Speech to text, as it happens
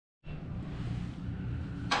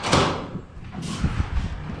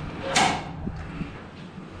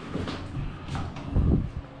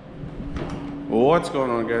What's going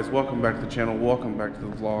on, guys? Welcome back to the channel. Welcome back to the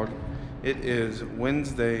vlog. It is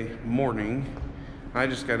Wednesday morning. I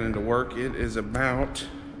just got into work. It is about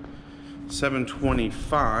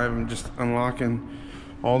 7:25. I'm just unlocking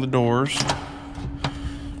all the doors.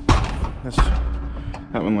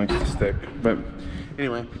 That one likes to stick. But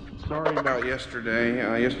anyway, sorry about yesterday.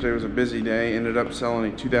 Yesterday was a busy day. Ended up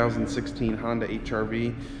selling a 2016 Honda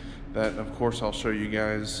HR-V that, of course, I'll show you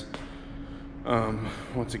guys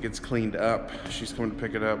once it gets cleaned up. She's coming to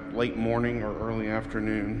pick it up late morning or early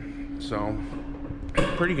afternoon. So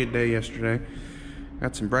pretty good day yesterday.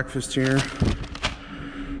 Got some breakfast here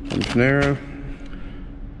from Panera,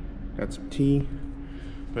 got some tea,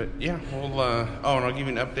 but yeah, we'll oh, and I'll give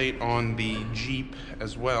you an update on the Jeep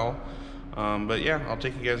as well. But yeah, I'll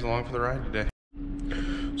take you guys along for the ride today.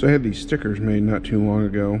 So I had these stickers made not too long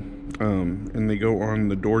ago, and they go on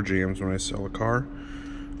the door jambs when I sell a car.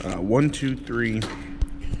 1, 2, 3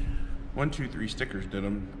 stickers did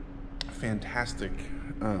them. Fantastic,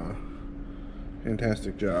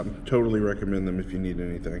 fantastic job. Totally recommend them if you need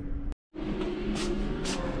anything.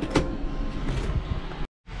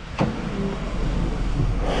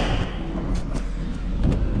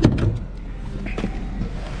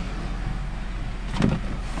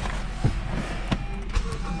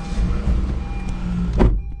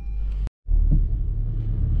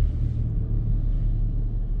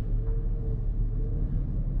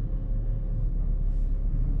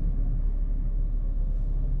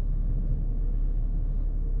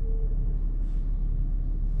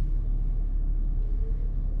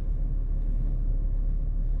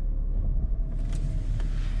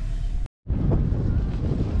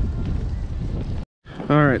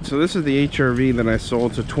 Alright, so this is the HR-V that I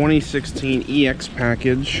sold. It's a 2016 EX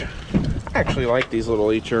package. I actually like these little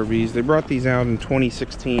HR-Vs. They brought these out in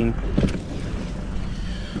 2016.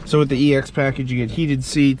 So with the EX package, you get heated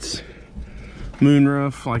seats,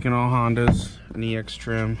 moonroof, like in all Hondas, an EX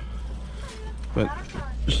trim. But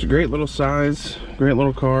just a great little size, great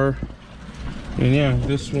little car. And yeah,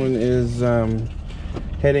 this one is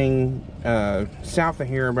heading south of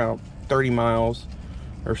here about 30 miles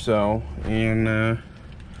or so. And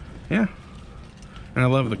yeah, and I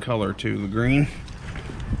love the color too, the green.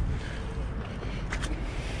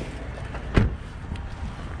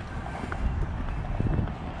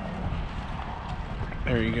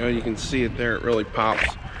 There you go, you can see it there, it really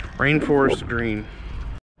pops. Rainforest green.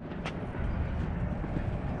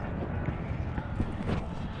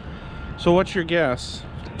 So what's your guess?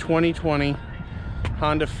 2020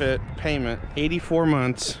 Honda Fit payment, 84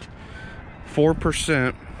 months,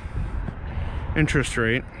 4% interest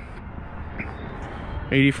rate.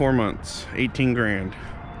 84 months, 18 grand.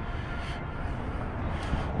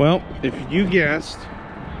 Well, if you guessed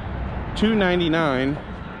 $299,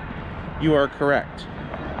 you are correct.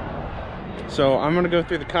 So I'm gonna go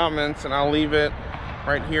through the comments and I'll leave it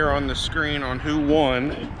right here on the screen on who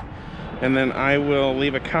won, and then I will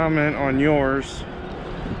leave a comment on yours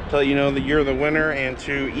to let you know that you're the winner and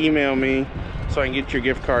to email me so I can get your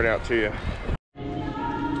gift card out to you.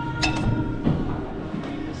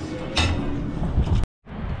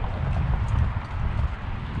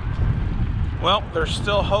 Well, there's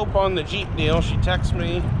still hope on the Jeep deal. She texted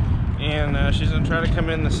me and she's gonna try to come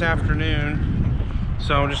in this afternoon.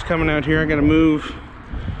 So I'm just coming out here. I gotta move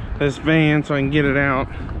this van so I can get it out.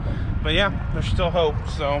 But yeah, there's still hope,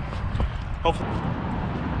 so hopefully.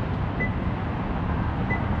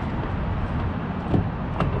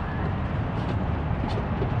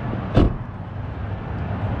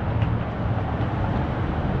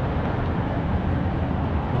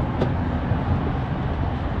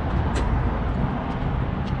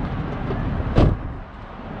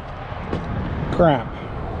 Crap.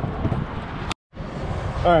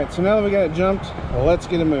 All right, so now that we got it jumped, let's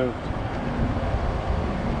get it moved.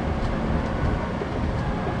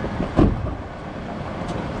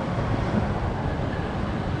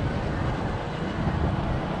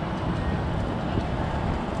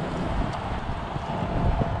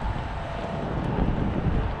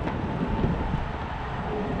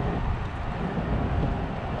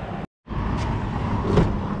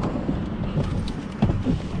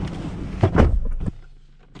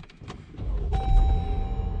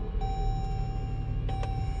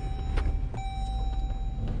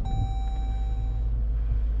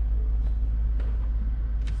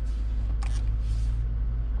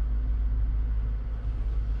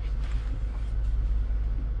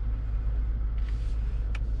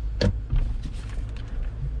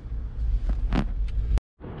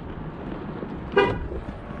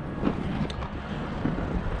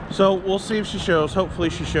 So we'll see if she shows.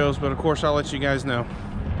 Hopefully she shows, but of course I'll let you guys know.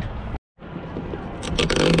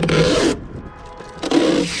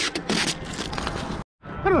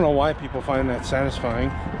 why people find that satisfying.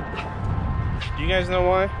 Do you guys know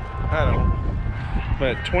why? I don't.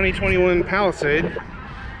 But 2021 Palisade,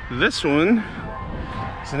 this one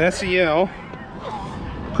is an SEL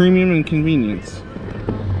Premium and Convenience.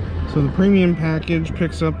 So the premium package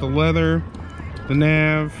picks up the leather, the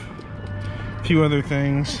nav, a few other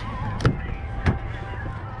things.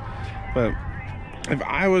 But if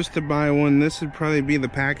I was to buy one, this would probably be the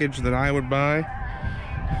package that I would buy.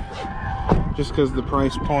 Just because the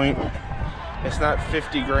price point, it's not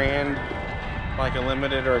 50 grand like a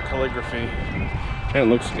limited or a calligraphy. And it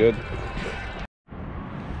looks good.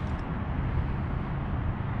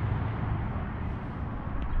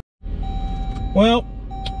 Well,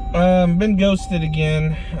 been ghosted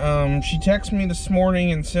again. She texted me this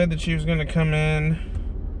morning and said that she was going to come in,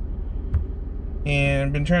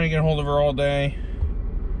 and been trying to get a hold of her all day,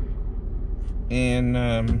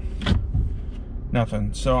 and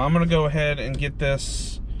nothing. So I'm going to go ahead and get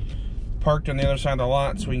this parked on the other side of the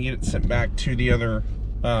lot so we can get it sent back to the other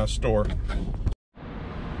store.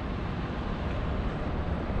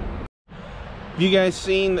 Have you guys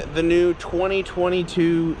seen the new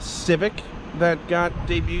 2022 Civic that got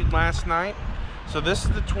debuted last night? So this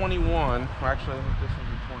is the 21. Well, actually, I think this is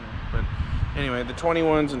the 20. But anyway, the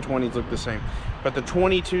 21s and 20s look the same. But the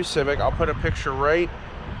 22 Civic, I'll put a picture right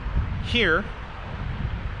here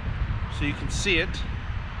so you can see it.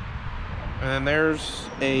 And then there's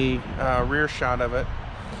a rear shot of it.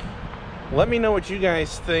 Let me know what you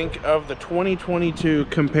guys think of the 2022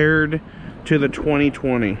 compared to the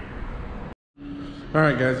 2020.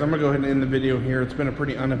 Alright guys, I'm going to go ahead and end the video here. It's been a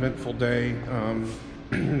pretty uneventful day.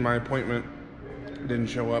 My appointment didn't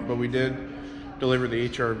show up, but we did deliver the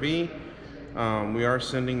HRV. We are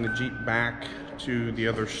sending the Jeep back to the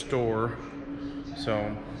other store.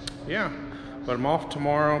 So, yeah. But I'm off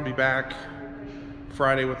tomorrow. I'll be back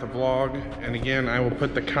Friday with a vlog. And again, I will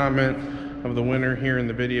put the comment of the winner here in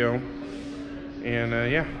the video. And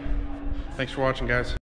yeah, thanks for watching, guys.